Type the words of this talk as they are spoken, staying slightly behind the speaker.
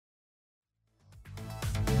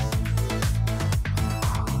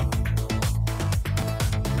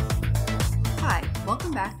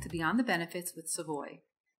Welcome back to Beyond the Benefits with Savoy.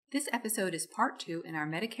 This episode is part 2 in our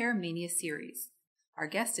Medicare Mania series. Our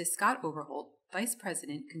guest is Scott Overholt, Vice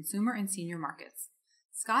President, Consumer and Senior Markets.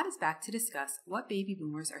 Scott is back to discuss what baby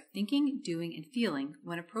boomers are thinking, doing, and feeling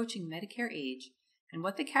when approaching Medicare age, and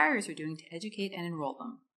what the carriers are doing to educate and enroll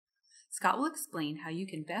them. Scott will explain how you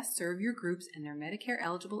can best serve your groups and their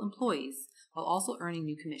Medicare-eligible employees while also earning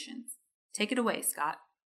new commissions. Take it away, Scott.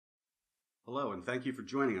 Hello, and thank you for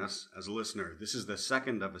joining us as a listener. This is the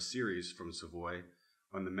second of a series from Savoy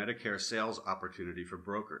on the Medicare sales opportunity for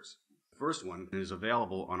brokers. The first one is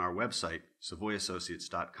available on our website,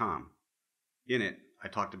 savoyassociates.com. In it, I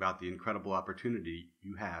talked about the incredible opportunity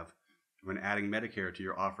you have when adding Medicare to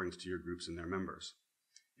your offerings to your groups and their members.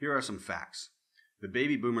 Here are some facts. The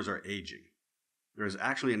baby boomers are aging. There is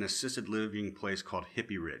actually an assisted living place called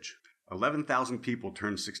Hippie Ridge. 11,000 people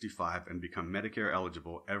turn 65 and become Medicare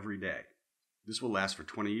eligible every day. This will last for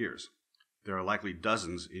 20 years. There are likely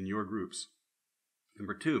dozens in your groups.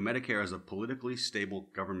 Number 2, Medicare is a politically stable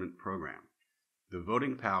government program. The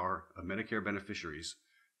voting power of Medicare beneficiaries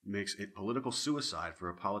makes it political suicide for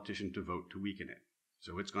a politician to vote to weaken it,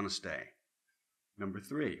 so it's going to stay. Number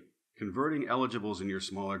 3, converting eligibles in your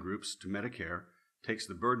smaller groups to Medicare takes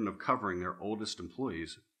the burden of covering their oldest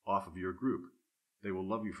employees off of your group. They will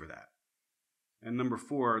love you for that. And number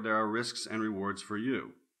 4, there are risks and rewards for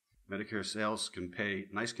you. Medicare sales can pay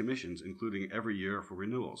nice commissions, including every year for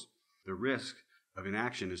renewals. The risk of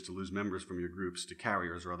inaction is to lose members from your groups to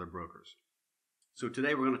carriers or other brokers. So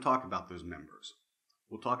today we're going to talk about those members.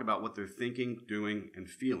 We'll talk about what they're thinking, doing, and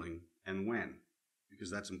feeling, and when, because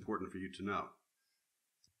that's important for you to know.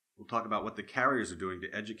 We'll talk about what the carriers are doing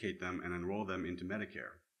to educate them and enroll them into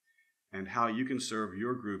Medicare, and how you can serve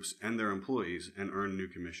your groups and their employees and earn new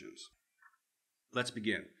commissions. Let's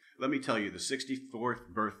begin. Let me tell you, the 64th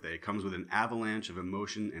birthday comes with an avalanche of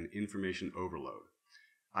emotion and information overload.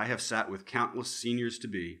 I have sat with countless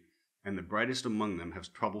seniors-to-be, and the brightest among them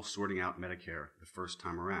have trouble sorting out Medicare the first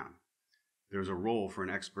time around. There is a role for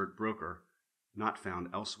an expert broker not found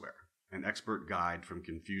elsewhere, an expert guide from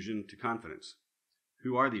confusion to confidence.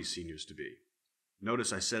 Who are these seniors-to-be?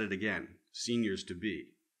 Notice I said it again, seniors-to-be.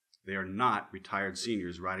 They are not retired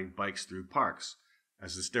seniors riding bikes through parks,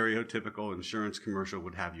 as the stereotypical insurance commercial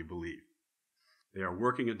would have you believe. They are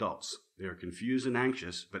working adults. They are confused and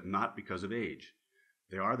anxious, but not because of age.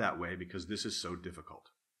 They are that way because this is so difficult.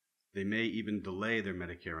 They may even delay their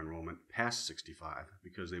Medicare enrollment past 65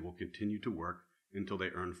 because they will continue to work until they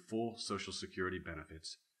earn full Social Security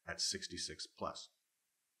benefits at 66 plus.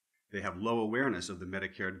 They have low awareness of the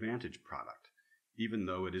Medicare Advantage product, even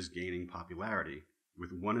though it is gaining popularity,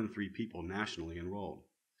 with 1 in 3 people nationally enrolled.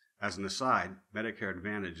 As an aside, Medicare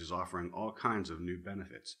Advantage is offering all kinds of new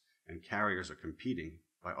benefits, and carriers are competing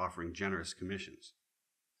by offering generous commissions.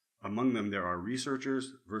 Among them, there are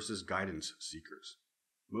researchers versus guidance seekers.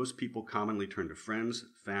 Most people commonly turn to friends,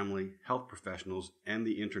 family, health professionals, and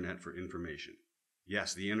the internet for information.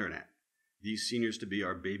 Yes, the internet. These seniors-to-be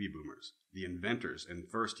are baby boomers, the inventors and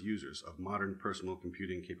first users of modern personal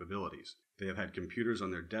computing capabilities. They have had computers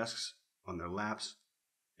on their desks, on their laps,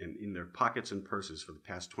 and in their pockets and purses for the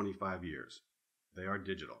past 25 years. They are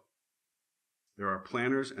digital. There are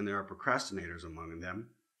planners and there are procrastinators among them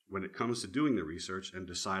when it comes to doing the research and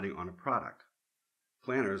deciding on a product.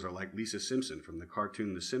 Planners are like Lisa Simpson from the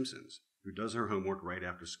cartoon The Simpsons, who does her homework right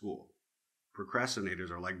after school. Procrastinators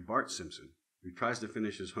are like Bart Simpson, who tries to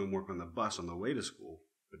finish his homework on the bus on the way to school,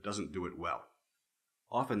 but doesn't do it well.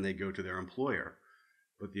 Often they go to their employer,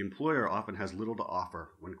 but the employer often has little to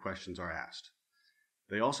offer when questions are asked.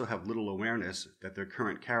 They also have little awareness that their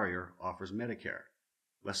current carrier offers Medicare.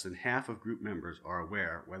 Less than half of group members are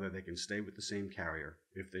aware whether they can stay with the same carrier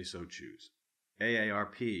if they so choose.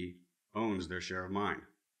 AARP owns their share of mind.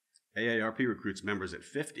 AARP recruits members at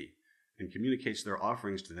 50 and communicates their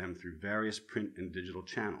offerings to them through various print and digital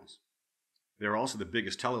channels. They are also the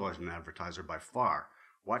biggest television advertiser by far.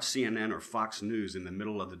 Watch CNN or Fox News in the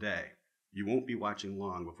middle of the day. You won't be watching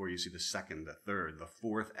long before you see the second, the third, the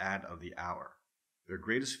fourth ad of the hour. Their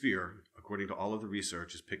greatest fear, according to all of the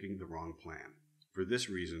research, is picking the wrong plan. For this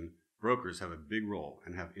reason, brokers have a big role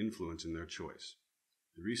and have influence in their choice.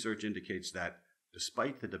 The research indicates that,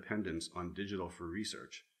 despite the dependence on digital for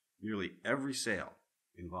research, nearly every sale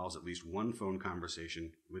involves at least one phone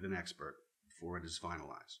conversation with an expert before it is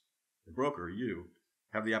finalized. The broker, you,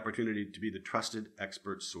 have the opportunity to be the trusted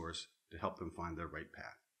expert source to help them find their right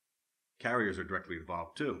path. Carriers are directly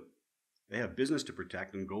involved too. They have business to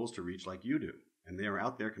protect and goals to reach like you do, and they are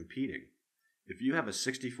out there competing. If you have a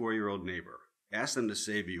 64-year-old neighbor, ask them to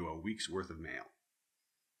save you a week's worth of mail.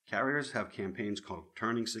 Carriers have campaigns called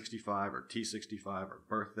Turning 65 or T65 or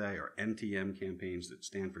Birthday or NTM campaigns that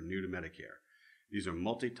stand for New to Medicare. These are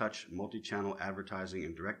multi-touch, multi-channel advertising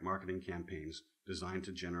and direct marketing campaigns designed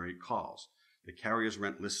to generate calls. The carriers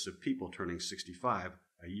rent lists of people turning 65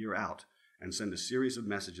 a year out and send a series of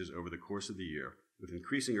messages over the course of the year with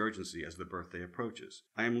increasing urgency as the birthday approaches.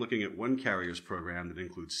 I am looking at one carrier's program that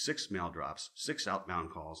includes 6 mail drops, 6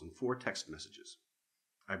 outbound calls, and 4 text messages.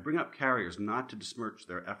 I bring up carriers not to besmirch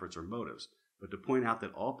their efforts or motives, but to point out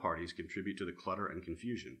that all parties contribute to the clutter and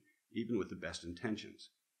confusion, even with the best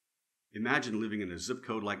intentions. Imagine living in a zip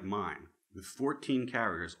code like mine, with 14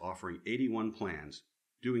 carriers offering 81 plans,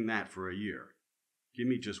 doing that for a year. Give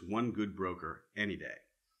me just one good broker any day.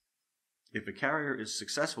 If a carrier is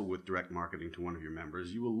successful with direct marketing to one of your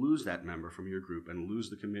members, you will lose that member from your group and lose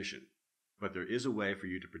the commission. But there is a way for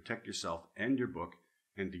you to protect yourself and your book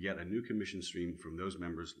and to get a new commission stream from those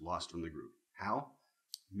members lost from the group. How?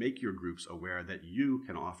 Make your groups aware that you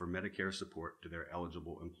can offer Medicare support to their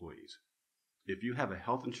eligible employees. If you have a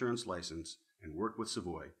health insurance license and work with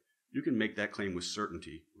Savoy, you can make that claim with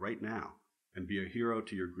certainty right now and be a hero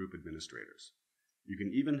to your group administrators. You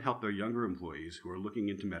can even help their younger employees who are looking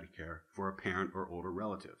into Medicare for a parent or older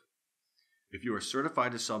relative. If you are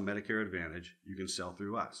certified to sell Medicare Advantage, you can sell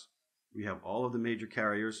through us. We have all of the major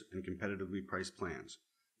carriers and competitively priced plans.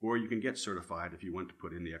 Or you can get certified if you want to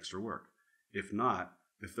put in the extra work. If not,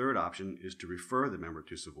 the third option is to refer the member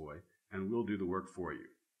to Savoy, and we'll do the work for you.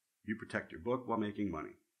 You protect your book while making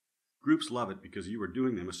money. Groups love it because you are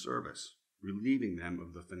doing them a service, relieving them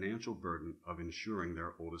of the financial burden of insuring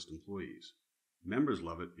their oldest employees. Members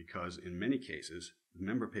love it because, in many cases, the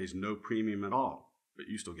member pays no premium at all, but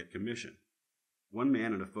you still get commission. One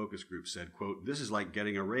man in a focus group said, quote, "This is like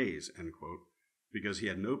getting a raise," end quote, because he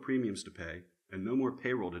had no premiums to pay and no more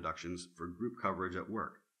payroll deductions for group coverage at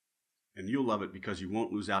work. And you'll love it because you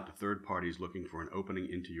won't lose out to third parties looking for an opening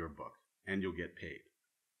into your book, and you'll get paid.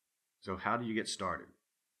 So how do you get started?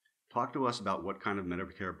 Talk to us about what kind of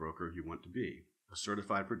Medicare broker you want to be, a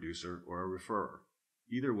certified producer or a referrer.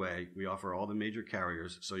 Either way, we offer all the major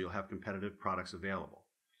carriers so you'll have competitive products available.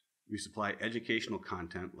 We supply educational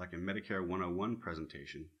content like a Medicare 101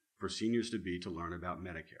 presentation for seniors-to-be to learn about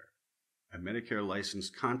Medicare, a Medicare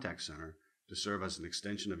licensed contact center to serve as an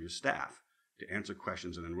extension of your staff to answer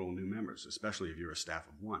questions and enroll new members, especially if you're a staff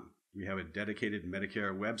of one. We have a dedicated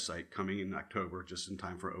Medicare website coming in October just in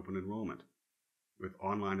time for open enrollment, with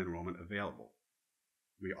online enrollment available.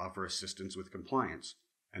 We offer assistance with compliance,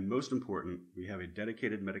 and most important, we have a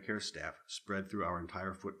dedicated Medicare staff spread through our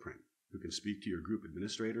entire footprint who can speak to your group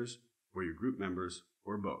administrators or your group members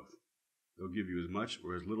or both. They'll give you as much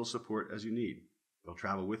or as little support as you need. They'll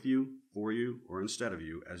travel with you, for you, or instead of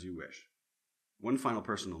you as you wish. One final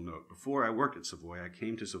personal note. Before I worked at Savoy, I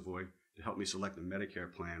came to Savoy to help me select a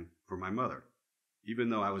Medicare plan for my mother. Even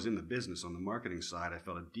though I was in the business on the marketing side, I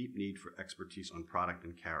felt a deep need for expertise on product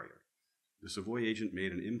and carrier. The Savoy agent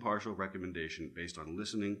made an impartial recommendation based on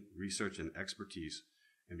listening, research, and expertise,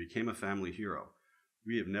 and became a family hero.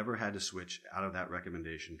 We have never had to switch out of that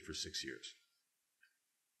recommendation for 6 years.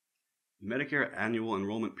 The Medicare annual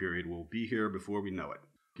enrollment period will be here before we know it.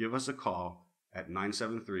 Give us a call at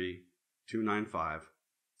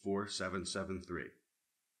 973-295-4773.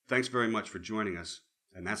 Thanks very much for joining us,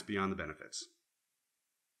 and that's Beyond the Benefits.